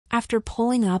After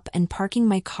pulling up and parking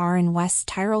my car in West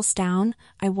Tyrolestown,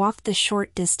 I walked the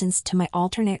short distance to my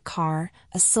alternate car,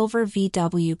 a silver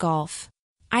VW Golf.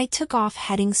 I took off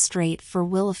heading straight for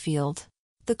Willowfield.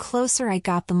 The closer I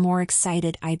got, the more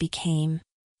excited I became.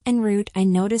 En route, I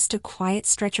noticed a quiet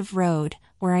stretch of road,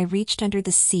 where I reached under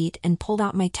the seat and pulled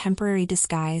out my temporary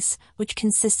disguise, which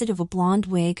consisted of a blonde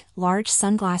wig, large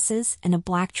sunglasses, and a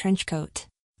black trench coat.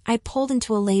 I pulled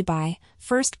into a lay-by,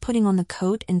 first putting on the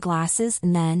coat and glasses,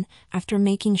 and then, after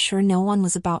making sure no one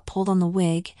was about, pulled on the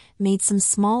wig, made some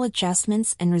small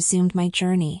adjustments and resumed my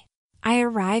journey. I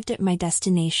arrived at my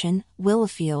destination,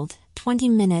 Willowfield, 20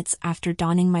 minutes after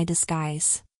donning my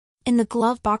disguise. In the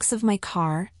glove box of my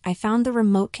car, I found the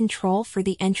remote control for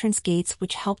the entrance gates,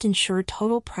 which helped ensure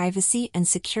total privacy and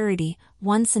security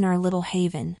once in our little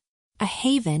haven. A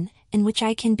haven in which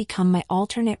I can become my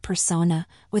alternate persona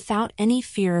without any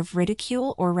fear of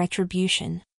ridicule or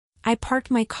retribution. I parked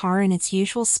my car in its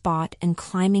usual spot and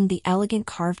climbing the elegant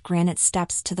carved granite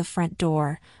steps to the front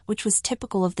door, which was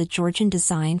typical of the Georgian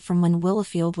design from when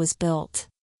Willowfield was built.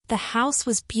 The house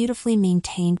was beautifully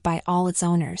maintained by all its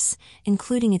owners,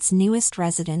 including its newest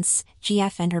residents,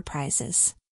 GF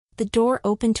Enterprises. The door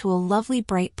opened to a lovely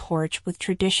bright porch with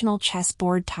traditional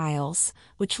chessboard tiles,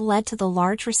 which led to the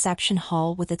large reception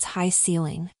hall with its high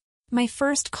ceiling. My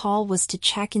first call was to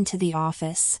check into the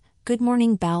office. "Good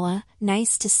morning, Bella,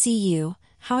 nice to see you.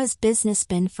 How has business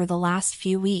been for the last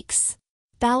few weeks?"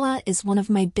 Bella is one of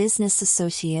my business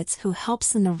associates who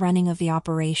helps in the running of the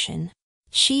operation.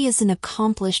 She is an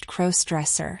accomplished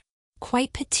crossdresser.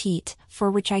 Quite petite,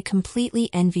 for which I completely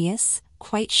envious,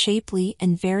 quite shapely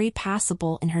and very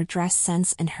passable in her dress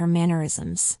sense and her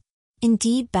mannerisms.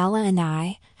 Indeed, Bella and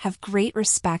I have great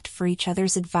respect for each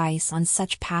other's advice on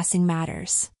such passing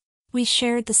matters. We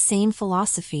shared the same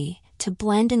philosophy, to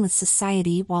blend in with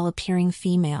society while appearing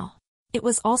female. It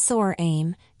was also our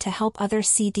aim to help other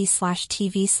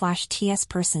CD/TV/TS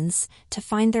persons to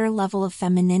find their level of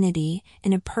femininity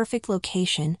in a perfect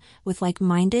location with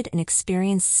like-minded and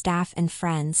experienced staff and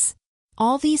friends.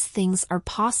 All these things are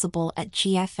possible at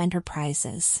GF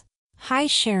Enterprises. "Hi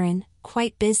Sharon,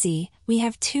 quite busy. We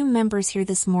have 2 members here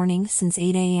this morning since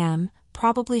 8 a.m.,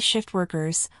 probably shift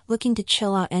workers, looking to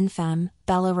chill out en femme,"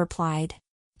 Bella replied.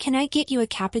 "Can I get you a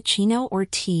cappuccino or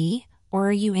tea, or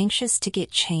are you anxious to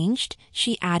get changed?"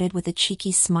 she added with a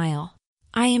cheeky smile.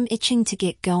 "I am itching to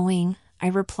get going," I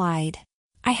replied.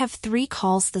 "I have 3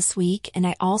 calls this week and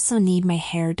I also need my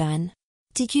hair done."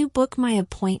 "Did you book my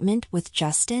appointment with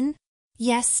Justin?"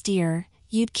 "Yes, dear,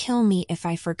 you'd kill me if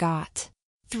I forgot."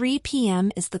 3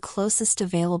 p.m. is the closest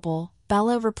available,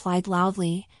 Bella replied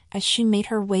loudly, as she made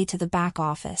her way to the back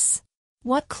office.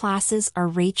 "What classes are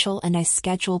Rachel and I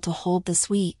scheduled to hold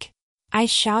this week?" I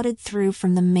shouted through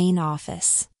from the main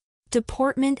office.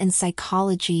 "Deportment and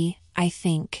psychology, I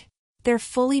think." "They're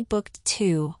fully booked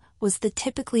too," was the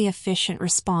typically efficient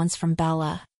response from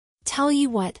Bella. "Tell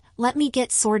you what, let me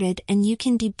get sorted and you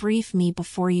can debrief me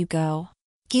before you go.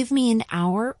 Give me an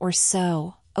hour or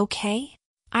so, okay?"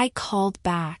 I called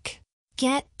back.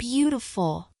 "Get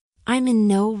beautiful." "I'm in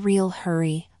no real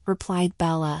hurry," replied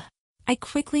Bella. I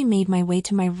quickly made my way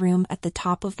to my room at the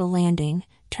top of the landing,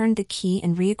 turned the key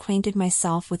and reacquainted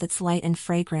myself with its light and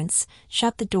fragrance,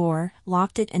 shut the door,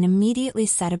 locked it and immediately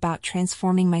set about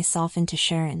transforming myself into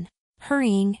Sharon.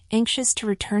 Hurrying, anxious to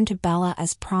return to Bella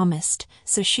as promised,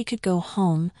 so she could go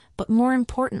home, but more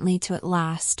importantly to at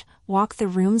last walk the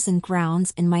rooms and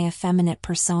grounds in my effeminate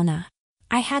persona.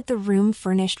 I had the room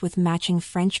furnished with matching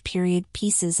French period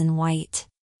pieces in white,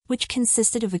 which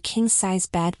consisted of a king-size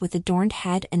bed with adorned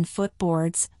head and foot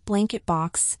boards, blanket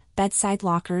box, bedside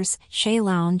lockers, chaise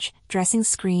lounge, dressing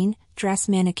screen, dress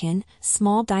mannequin,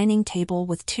 small dining table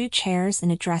with 2 chairs and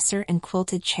a dresser and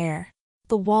quilted chair.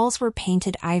 The walls were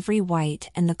painted ivory white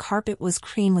and the carpet was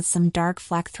cream with some dark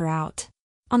fleck throughout.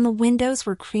 On the windows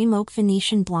were cream oak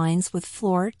Venetian blinds with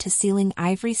floor-to-ceiling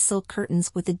ivory silk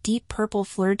curtains with a deep purple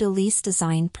fleur-de-lis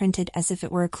design printed as if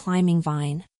it were a climbing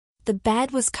vine. The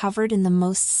bed was covered in the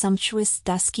most sumptuous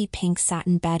dusky pink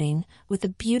satin bedding, with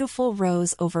a beautiful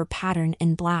rose-over pattern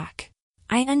in black.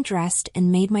 I undressed and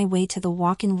made my way to the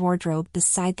walk-in wardrobe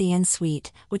beside the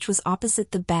ensuite, which was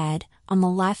opposite the bed, on the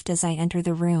left as I entered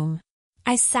the room.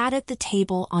 I sat at the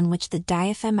table on which the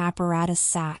diaphragm apparatus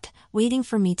sat, waiting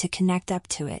for me to connect up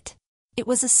to it. It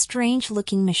was a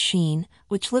strange-looking machine,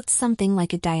 which looked something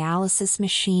like a dialysis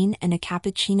machine and a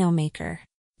cappuccino maker.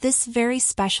 This very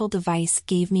special device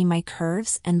gave me my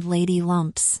curves and lady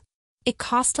lumps. It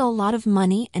cost a lot of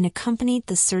money and accompanied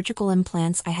the surgical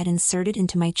implants I had inserted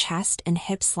into my chest and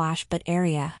hip/butt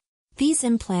area. These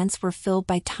implants were filled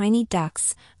by tiny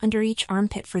ducts under each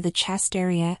armpit for the chest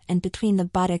area and between the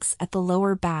buttocks at the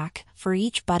lower back for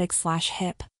each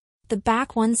buttock/hip. The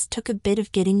back ones took a bit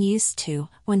of getting used to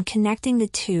when connecting the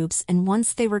tubes, and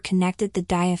once they were connected, the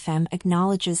diaphragm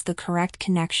acknowledges the correct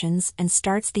connections and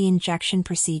starts the injection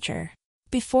procedure.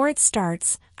 Before it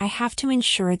starts, I have to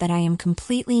ensure that I am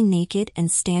completely naked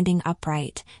and standing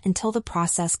upright until the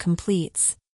process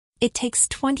completes. It takes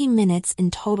 20 minutes in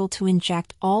total to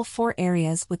inject all 4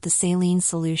 areas with the saline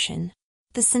solution.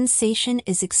 The sensation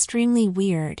is extremely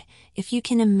weird, if you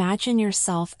can imagine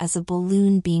yourself as a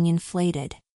balloon being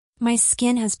inflated. My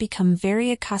skin has become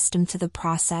very accustomed to the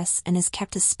process and is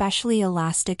kept especially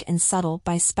elastic and supple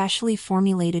by specially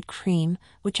formulated cream,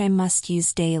 which I must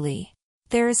use daily.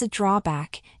 There is a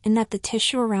drawback, in that the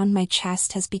tissue around my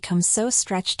chest has become so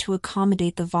stretched to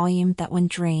accommodate the volume that when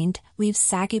drained, leaves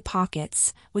saggy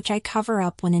pockets, which I cover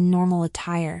up when in normal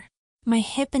attire. My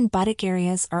hip and buttock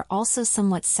areas are also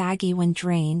somewhat saggy when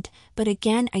drained, but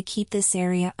again I keep this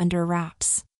area under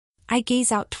wraps. I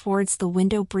gaze out towards the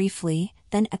window briefly,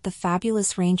 then at the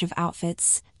fabulous range of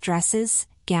outfits, dresses,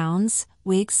 gowns,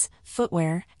 wigs,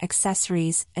 footwear,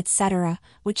 accessories, etc.,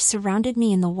 which surrounded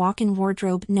me in the walk-in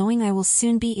wardrobe, knowing I will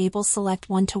soon be able to select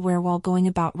one to wear while going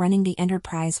about running the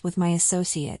enterprise with my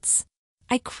associates.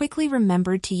 I quickly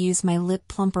remembered to use my lip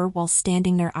plumper while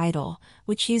standing there idle,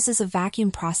 which uses a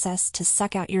vacuum process to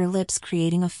suck out your lips,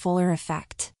 creating a fuller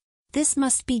effect. This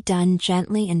must be done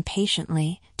gently and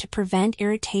patiently, to prevent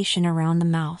irritation around the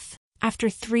mouth.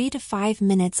 After 3 to 5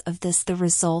 minutes of this, the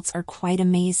results are quite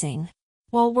amazing.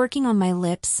 While working on my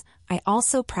lips, I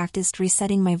also practiced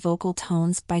resetting my vocal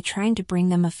tones by trying to bring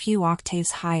them a few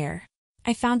octaves higher.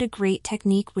 I found a great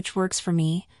technique which works for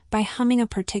me. By humming a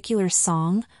particular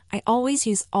song, I always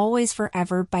use Always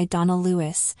Forever by Donna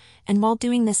Lewis, and while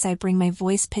doing this I bring my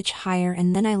voice pitch higher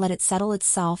and then I let it settle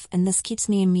itself, and this keeps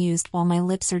me amused while my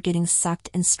lips are getting sucked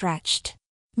and stretched.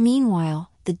 Meanwhile,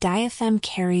 the diaphragm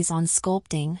carries on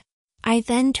sculpting. I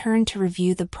then turn to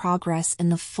review the progress in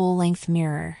the full-length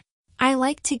mirror. I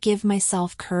like to give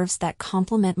myself curves that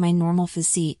complement my normal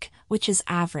physique, which is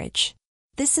average.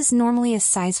 This is normally a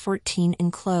size 14 in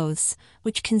clothes,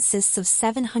 which consists of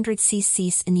 700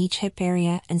 cc's in each hip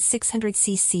area and 600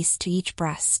 cc's to each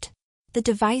breast. The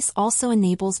device also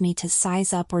enables me to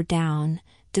size up or down,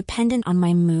 dependent on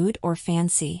my mood or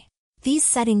fancy. These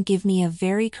settings give me a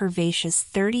very curvaceous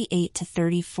 38 to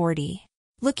 30/40.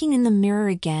 Looking in the mirror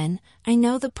again, I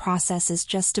know the process is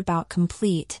just about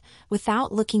complete,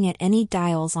 without looking at any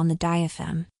dials on the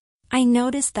diaphragm. I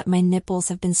noticed that my nipples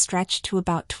have been stretched to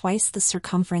about twice the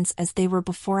circumference as they were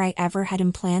before I ever had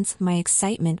implants, my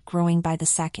excitement growing by the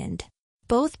second.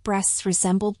 Both breasts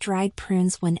resembled dried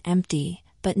prunes when empty,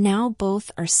 but now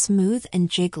both are smooth and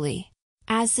jiggly.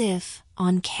 As if,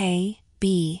 on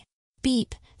K.B.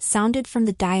 beep, sounded from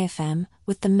the diaphragm,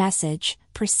 with the message,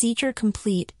 "Procedure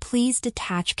complete, please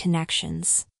detach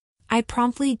connections." I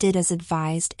promptly did as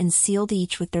advised and sealed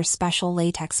each with their special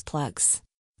latex plugs.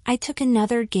 I took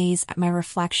another gaze at my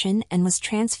reflection and was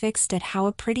transfixed at how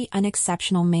a pretty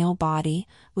unexceptional male body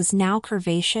was now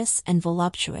curvaceous and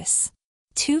voluptuous.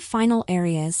 2 final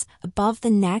areas, above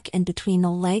the neck and between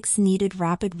the legs, needed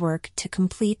rapid work to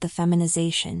complete the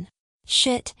feminization.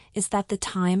 Shit, is that the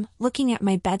time, looking at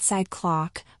my bedside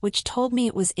clock, which told me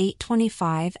it was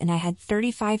 8:25 and I had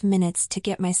 35 minutes to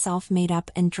get myself made up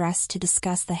and dressed to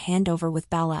discuss the handover with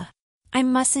Bella. I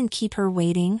mustn't keep her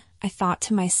waiting, I thought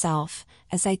to myself,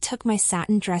 as I took my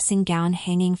satin dressing gown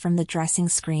hanging from the dressing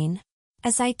screen.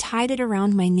 As I tied it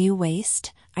around my new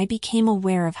waist, I became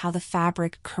aware of how the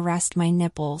fabric caressed my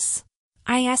nipples.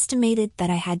 I estimated that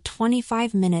I had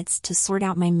 25 minutes to sort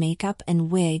out my makeup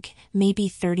and wig, maybe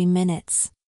 30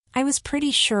 minutes. I was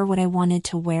pretty sure what I wanted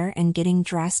to wear, and getting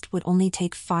dressed would only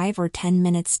take 5 or 10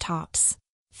 minutes tops.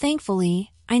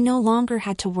 Thankfully, I no longer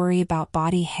had to worry about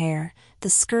body hair, the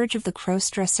scourge of the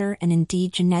crossdresser and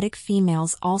indeed genetic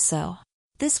females also.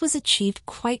 This was achieved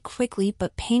quite quickly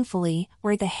but painfully,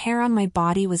 where the hair on my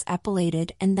body was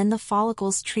epilated and then the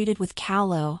follicles treated with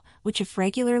callow, which if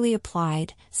regularly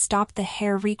applied, stopped the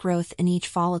hair regrowth in each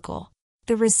follicle.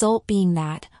 The result being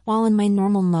that, while in my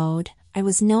normal mode, I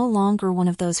was no longer one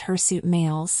of those hirsute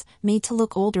males, made to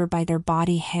look older by their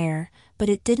body hair, but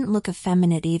it didn't look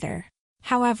effeminate either.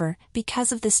 However,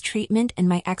 because of this treatment and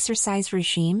my exercise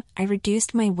regime, I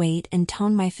reduced my weight and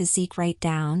toned my physique right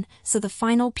down, so the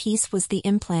final piece was the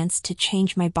implants to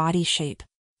change my body shape.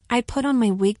 I put on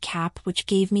my wig cap, which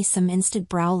gave me some instant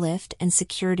brow lift and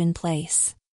secured in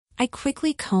place. I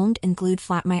quickly combed and glued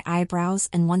flat my eyebrows,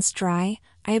 and once dry,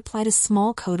 I applied a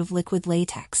small coat of liquid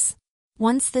latex.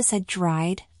 Once this had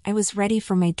dried, I was ready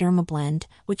for my dermablend,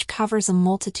 which covers a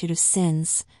multitude of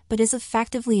sins, but is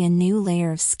effectively a new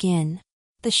layer of skin.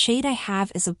 The shade I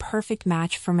have is a perfect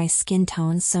match for my skin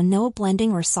tone, so no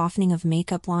blending or softening of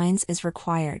makeup lines is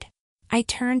required. I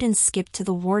turned and skipped to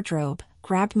the wardrobe,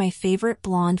 grabbed my favorite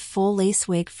blonde full lace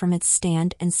wig from its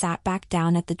stand and sat back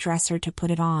down at the dresser to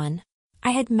put it on.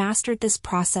 I had mastered this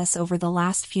process over the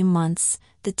last few months,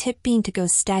 the tip being to go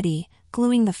steady,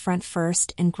 gluing the front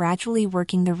first and gradually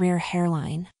working the rear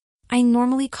hairline. I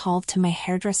normally called to my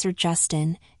hairdresser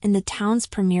Justin, in the town's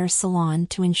premier salon,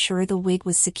 to ensure the wig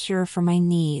was secure for my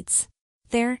needs.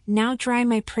 "There, now dry,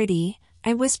 my pretty,"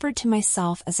 I whispered to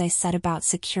myself as I set about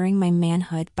securing my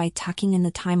manhood by tucking in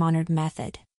the time-honored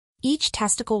method. Each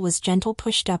testicle was gentle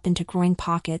pushed up into groin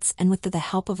pockets, and with the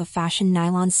help of a fashion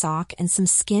nylon sock and some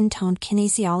skin-toned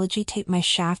kinesiology tape, my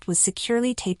shaft was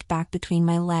securely taped back between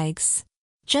my legs.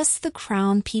 Just the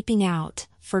crown peeping out,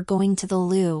 for going to the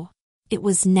loo. It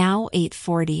was now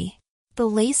 8:40. The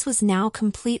lace was now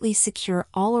completely secure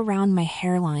all around my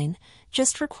hairline,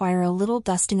 just require a little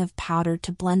dusting of powder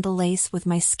to blend the lace with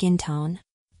my skin tone.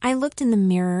 I looked in the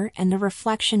mirror and the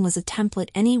reflection was a template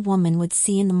any woman would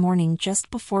see in the morning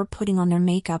just before putting on their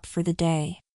makeup for the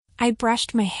day. I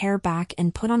brushed my hair back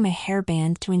and put on my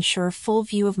hairband to ensure full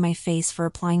view of my face for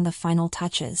applying the final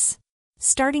touches.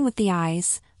 Starting with the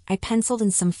eyes, I penciled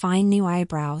in some fine new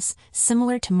eyebrows,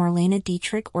 similar to Marlene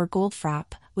Dietrich or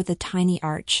Goldfrapp, with a tiny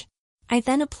arch. I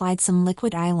then applied some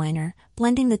liquid eyeliner,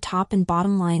 blending the top and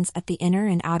bottom lines at the inner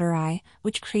and outer eye,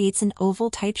 which creates an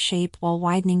oval-type shape while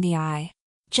widening the eye.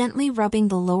 Gently rubbing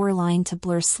the lower line to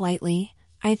blur slightly,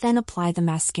 I then apply the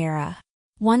mascara.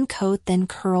 One coat, then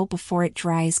curl before it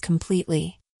dries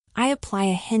completely. I apply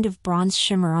a hint of bronze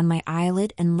shimmer on my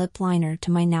eyelid and lip liner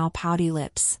to my now pouty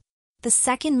lips. The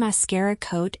second mascara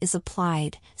coat is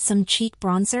applied, some cheek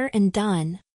bronzer, and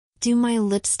done. Do my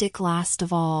lipstick last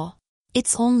of all.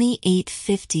 It's only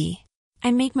 8:50. I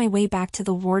make my way back to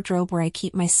the wardrobe where I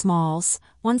keep my smalls.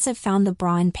 Once I've found the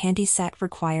bra and panty set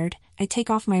required, I take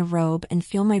off my robe and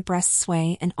feel my breasts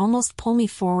sway and almost pull me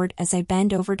forward as I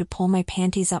bend over to pull my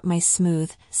panties up my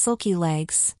smooth, silky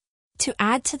legs. To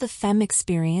add to the femme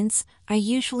experience, I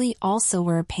usually also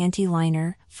wear a panty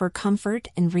liner, for comfort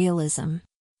and realism.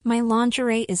 My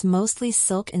lingerie is mostly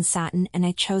silk and satin, and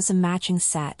I chose a matching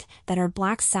set that are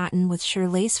black satin with sheer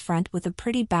lace front with a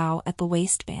pretty bow at the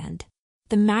waistband.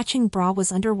 The matching bra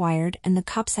was underwired and the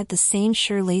cups had the same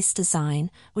sheer lace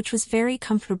design, which was very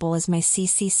comfortable as my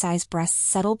CC size breasts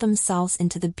settled themselves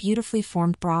into the beautifully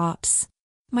formed bra ups.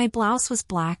 My blouse was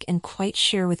black and quite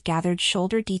sheer with gathered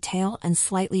shoulder detail and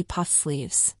slightly puffed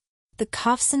sleeves. The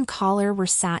cuffs and collar were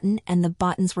satin and the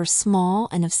buttons were small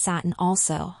and of satin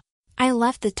also. I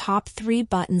left the top 3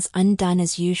 buttons undone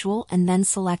as usual and then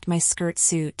select my skirt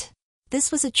suit. This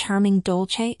was a charming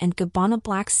Dolce & Gabbana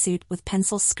black suit with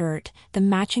pencil skirt. The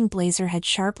matching blazer had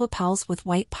sharp lapels with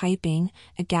white piping,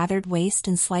 a gathered waist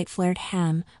and slight flared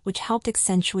hem, which helped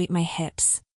accentuate my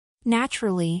hips.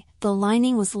 Naturally, the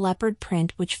lining was leopard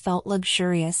print, which felt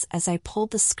luxurious as I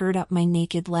pulled the skirt up my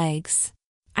naked legs.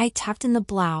 I tucked in the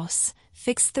blouse,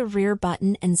 fixed the rear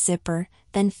button and zipper,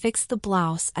 then fixed the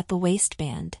blouse at the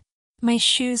waistband. My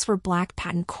shoes were black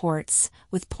patent courts,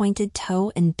 with pointed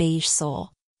toe and beige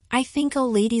sole. I think a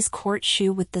lady's court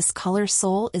shoe with this color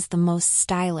sole is the most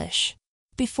stylish.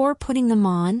 Before putting them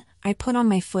on, I put on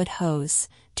my foot hose,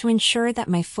 to ensure that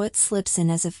my foot slips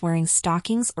in as if wearing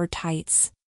stockings or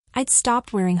tights. I'd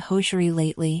stopped wearing hosiery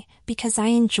lately, because I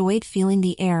enjoyed feeling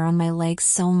the air on my legs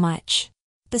so much.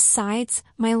 Besides,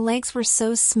 my legs were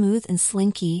so smooth and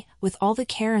slinky, with all the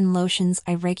care and lotions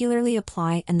I regularly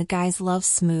apply, and the guys love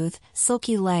smooth,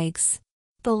 silky legs.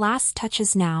 The last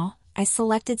touches now. I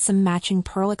selected some matching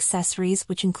pearl accessories,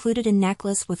 which included a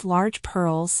necklace with large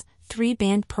pearls,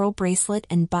 3-band pearl bracelet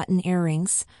and button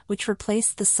earrings, which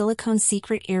replaced the silicone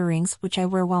secret earrings which I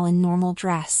wear while in normal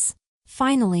dress.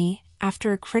 Finally,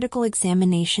 after a critical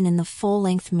examination in the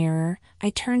full-length mirror, I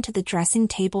turned to the dressing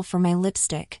table for my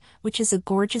lipstick, which is a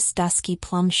gorgeous dusky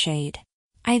plum shade.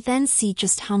 I then see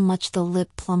just how much the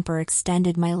lip plumper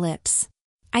extended my lips.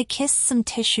 I kissed some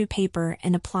tissue paper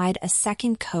and applied a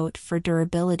second coat for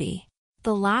durability.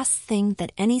 The last thing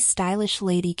that any stylish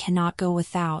lady cannot go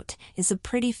without is a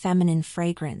pretty feminine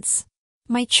fragrance.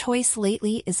 My choice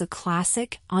lately is a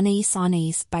classic Anais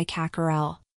Anais by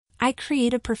Cackerel. I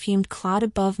create a perfumed cloud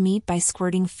above me by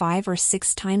squirting 5 or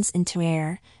 6 times into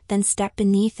air, then step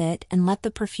beneath it and let the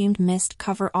perfumed mist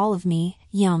cover all of me.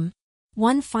 Yum.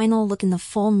 One final look in the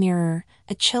full mirror,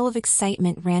 a chill of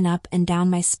excitement ran up and down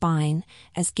my spine,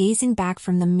 as gazing back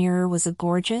from the mirror was a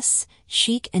gorgeous,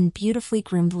 chic and beautifully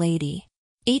groomed lady.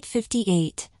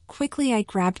 8:58, Quickly I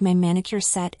grabbed my manicure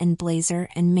set and blazer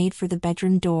and made for the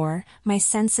bedroom door, my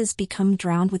senses become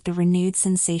drowned with the renewed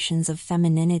sensations of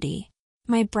femininity.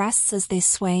 My breasts as they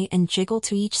sway and jiggle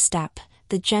to each step,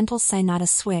 the gentle sigh not a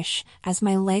swish, as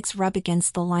my legs rub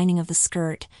against the lining of the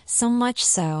skirt, so much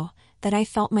so, that I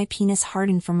felt my penis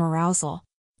harden from arousal.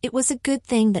 It was a good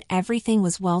thing that everything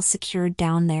was well secured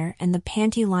down there and the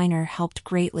panty liner helped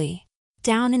greatly.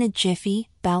 Down in a jiffy,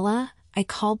 Bella, I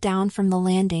called down from the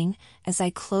landing, as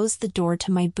I closed the door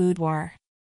to my boudoir.